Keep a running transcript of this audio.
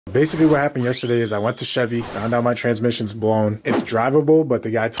Basically what happened yesterday is I went to Chevy, found out my transmission's blown. It's drivable, but the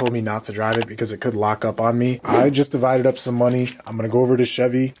guy told me not to drive it because it could lock up on me. I just divided up some money. I'm gonna go over to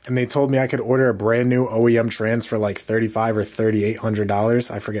Chevy, and they told me I could order a brand new OEM trans for like $3,500 or $3,800.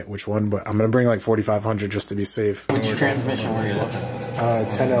 I forget which one, but I'm gonna bring like $4,500 just to be safe. Which transmission were you looking at?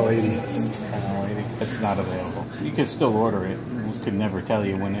 10L80. 10L80. It's not available. You could still order it. We could never tell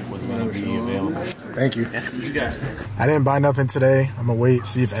you when it was going to be available. Thank you. Yeah, you got it. I didn't buy nothing today. I'm gonna wait,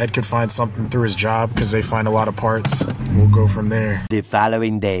 see if Ed could find something through his job because they find a lot of parts. We'll go from there. The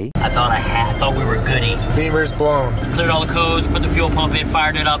following day. I thought we were goody. Beamer's blown. Cleared all the codes, put the fuel pump in,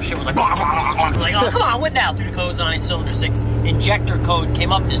 fired it up. Shit was like, like, oh, come on, what now? Threw the codes on in cylinder 6. Injector code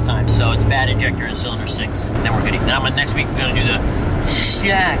came up this time, so it's bad injector in cylinder 6. Then we're goody. Then next week we're gonna do the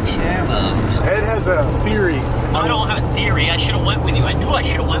shock turbo. Ed has a theory. I don't have a theory. I should have went with you. I knew I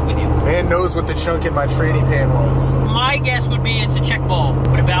should have went with you. Man knows what the chunk in my tranny pan was. My guess would be it's a check ball.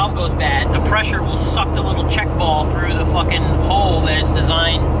 When a valve goes bad, the pressure will suck the little check ball through the fucking hole that it's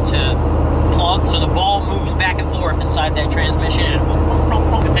designed to plug, so the ball moves back and forth inside that transmission.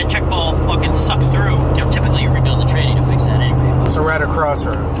 And if that check ball fucking sucks through, typically you rebuild the tranny to fix that anyway. So we're at a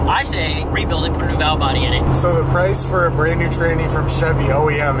crossroads. I say rebuild it, put a new valve body in it. So the price for a brand new tranny from Chevy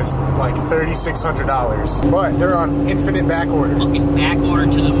OEM is like $3,600, but they're on infinite back order. Fucking back order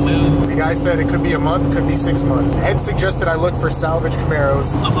to the moon. The guy said it could be a month, could be 6 months. Ed suggested I look for salvage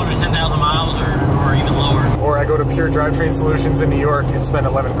Camaros. Some under 10,000 miles or even lower. Or I go to Pure Drivetrain Solutions in New York and spend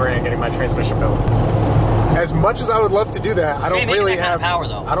 11 grand getting my transmission built. As much as I would love to do that, I don't really have power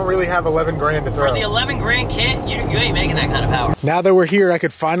though. I don't really have 11 grand to throw. For the 11 grand kit, you ain't making that kind of power. Now that we're here, I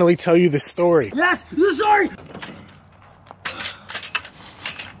could finally tell you the story. Yes, the story.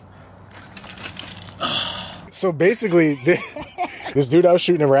 So basically, this dude I was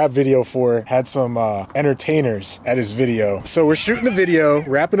shooting a rap video for had some entertainers at his video. So we're shooting the video,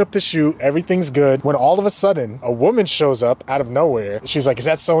 wrapping up the shoot, everything's good, when all of a sudden, a woman shows up out of nowhere. She's like, is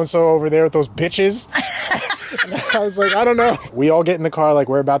that so-and-so over there with those bitches? I was like, I don't know. We all get in the car like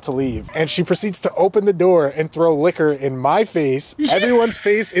we're about to leave. And she proceeds to open the door and throw liquor in my face, everyone's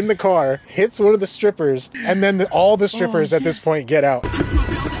face in the car, hits one of the strippers, and then all the strippers at this point get out.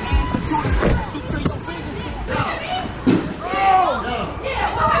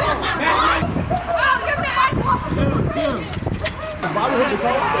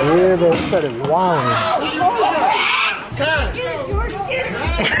 Yeah, bro, he started wilding.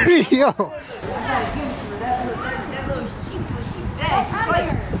 Yo.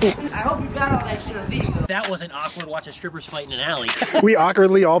 I hope you got all that shit on video. That wasn't awkward watching strippers fight in an alley. We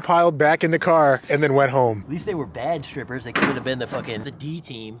awkwardly all piled back in the car and then went home. At least they were bad strippers. They could have been the D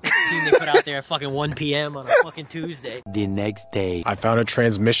team. The team they put out there at fucking 1 p.m. on a fucking Tuesday. The next day. I found a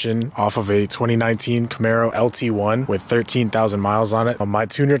transmission off of a 2019 Camaro LT1 with 13,000 miles on it. My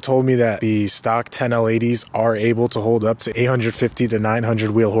tuner told me that the stock 10L80s are able to hold up to 850 to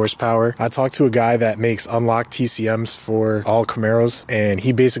 900 wheel horsepower. I talked to a guy that makes unlocked TCMs for all Camaros, and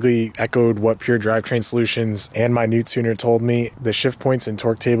he basically echoed what Pure Drivetrain Solutions and my new tuner told me. The shift points and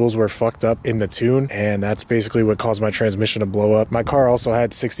torque tables were fucked up in the tune, and that's basically what caused my transmission to blow up. My car also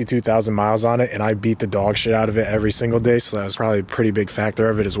had 62,000 miles on it, and I beat the dog shit out of it every single day, so that was probably a pretty big factor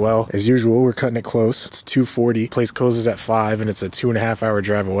of it as well. As usual, we're cutting it close. It's 2:40. Place closes at 5, and it's a 2.5 hour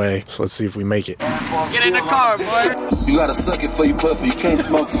drive away, so let's see if we make it. Get in the car, boy. You gotta suck it for you puff, you can't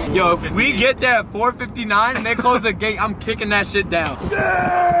smoke it. Yo, if we get there at 4:59 and they close the gate, I'm kicking that shit down.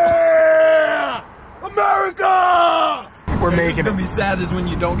 Yeah! America! We're making it. It's gonna be sad is when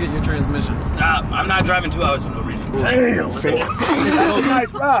you don't get your transmission. Stop. I'm not driving 2 hours for no reason. Damn.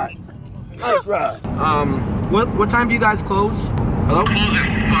 Nice ride. Nice ride. What time do you guys close? Hello? Close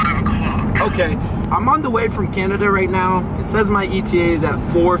at 5 o'clock. Okay. I'm on the way from Canada right now. It says my ETA is at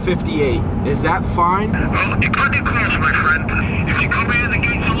 4:58. Is that fine? Well, you got your close, my friend. If you come in, the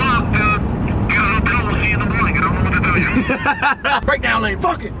gates are locked, get a hotel, we'll see you in the morning. I don't know what to tell you. Breakdown lane.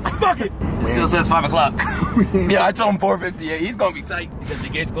 Fuck it. Fuck it. It still says 5 o'clock. Yeah, I told him 4:58. He's gonna be tight. He said the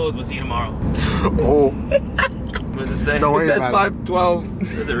gate's closed, we'll see you tomorrow. Oh. What does it say? Don't It worry says about 5:12.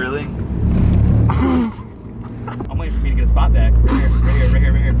 Is it really? I'm waiting for me to get a spot back.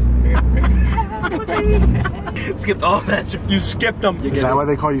 Right here. Skipped all that. You skipped them. Is that why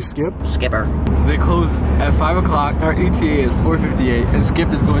they call you Skip? Skipper. They close at 5 o'clock. Our ETA is 4:58, and Skip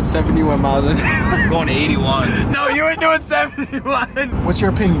is going 71 miles an hour. Going to 81. No, you were doing 71. What's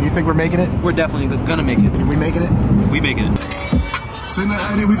your opinion? You think we're making it? We're definitely gonna make it. Are we making it? We making it. Send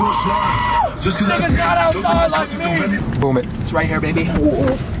that Eddie, we gon' slide. Just cause Niggas got outside like me. Boom it. It's right here, baby.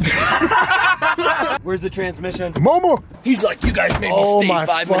 Where's the transmission? Mama! He's like, you guys made me Oh stay my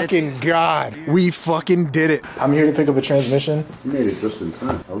 5 fucking minutes. god. We fucking did it. I'm here to pick up a transmission. You made it just in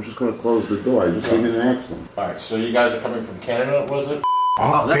time. I was just gonna close the door. I just came in an accident. Alright, so you guys are coming from Canada, was it?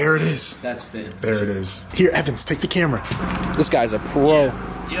 Oh, there it is. That's fit. There it is. Here, Evans, take the camera. This guy's a pro.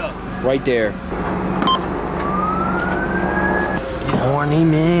 Yeah. Right there. Horny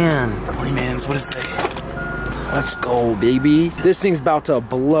man. Horny man's, what does it say? Let's go, baby. This thing's about to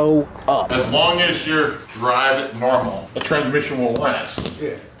blow up. As long as you drive it normal, the transmission will last.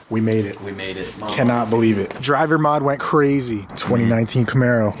 Yeah. We made it. We made it. Cannot believe it. Driver mod went crazy. 2019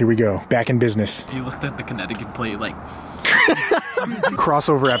 Camaro. Here we go. Back in business. He looked at the Connecticut plate like...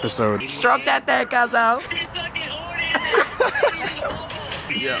 Crossover episode. Stroke that thing, cuzzo.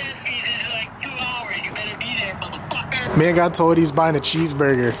 Yeah. Man got told he's buying a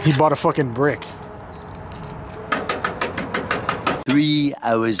cheeseburger. He bought a fucking brick. 3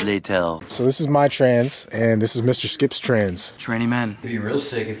 hours later. So this is my trans, and this is Mr. Skip's trans. Tranny man. It'd be real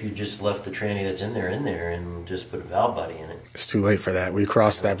sick if you just left the tranny that's in there and just put a valve body in it. It's too late for that. We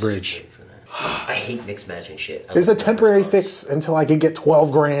crossed that bridge. I hate mixed matching shit. It's a temporary fix until I can get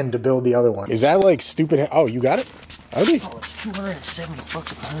 12 grand to build the other one. Is that like stupid? Oh, you got it? Okay. Oh, it's 270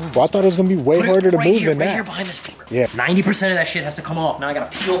 fucking pounds. Well, I thought it was gonna be way harder to right move here, than right that. here behind this paper. Yeah. 90% of that shit has to come off. Now I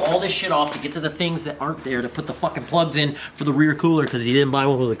gotta peel all this shit off to get to the things that aren't there to put the fucking plugs in for the rear cooler because he didn't buy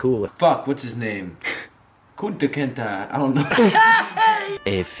one with a cooler. Fuck, what's his name? Kunta Kenta. I don't know.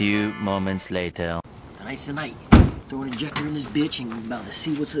 A few moments later. Tonight's the night. Throw an injector in this bitch and we're about to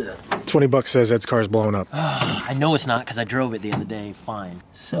see what's up. 20 bucks says Ed's car's blowing up. I know it's not because I drove it the other day. Fine.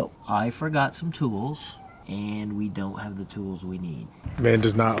 So I forgot some tools. And we don't have the tools we need. Man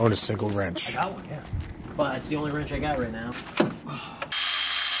does not own a single wrench. I got one, yeah. But it's the only wrench I got right now.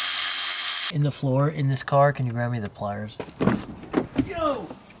 In the floor, in this car, can you grab me the pliers? Yo!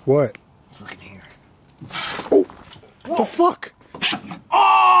 What? Let's look in here. Oh! What the fuck?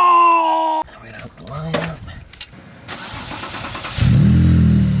 Oh! Now we gotta hook the line up.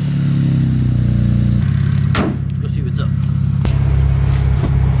 Go see what's up.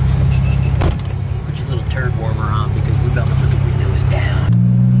 Little turd warmer on because we're about to put the windows down.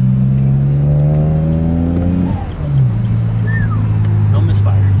 No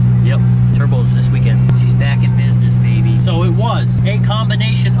misfire. Yep, turbo's this weekend. She's back in business, baby. So it was a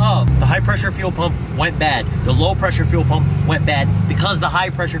combination of the high pressure fuel pump went bad, the low pressure fuel pump went bad. Because the high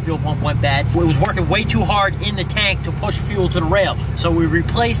pressure fuel pump went bad, it was working way too hard in the tank to push fuel to the rail. So we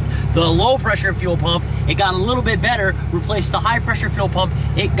replaced the low pressure fuel pump. It got a little bit better, replaced the high pressure fuel pump.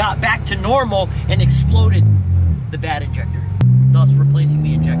 It got back to normal and exploded the bad injector, thus replacing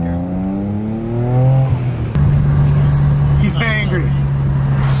the injector. He's angry.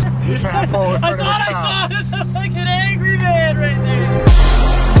 Fat forward for I the thought I top. saw it. It's a fucking angry man right there.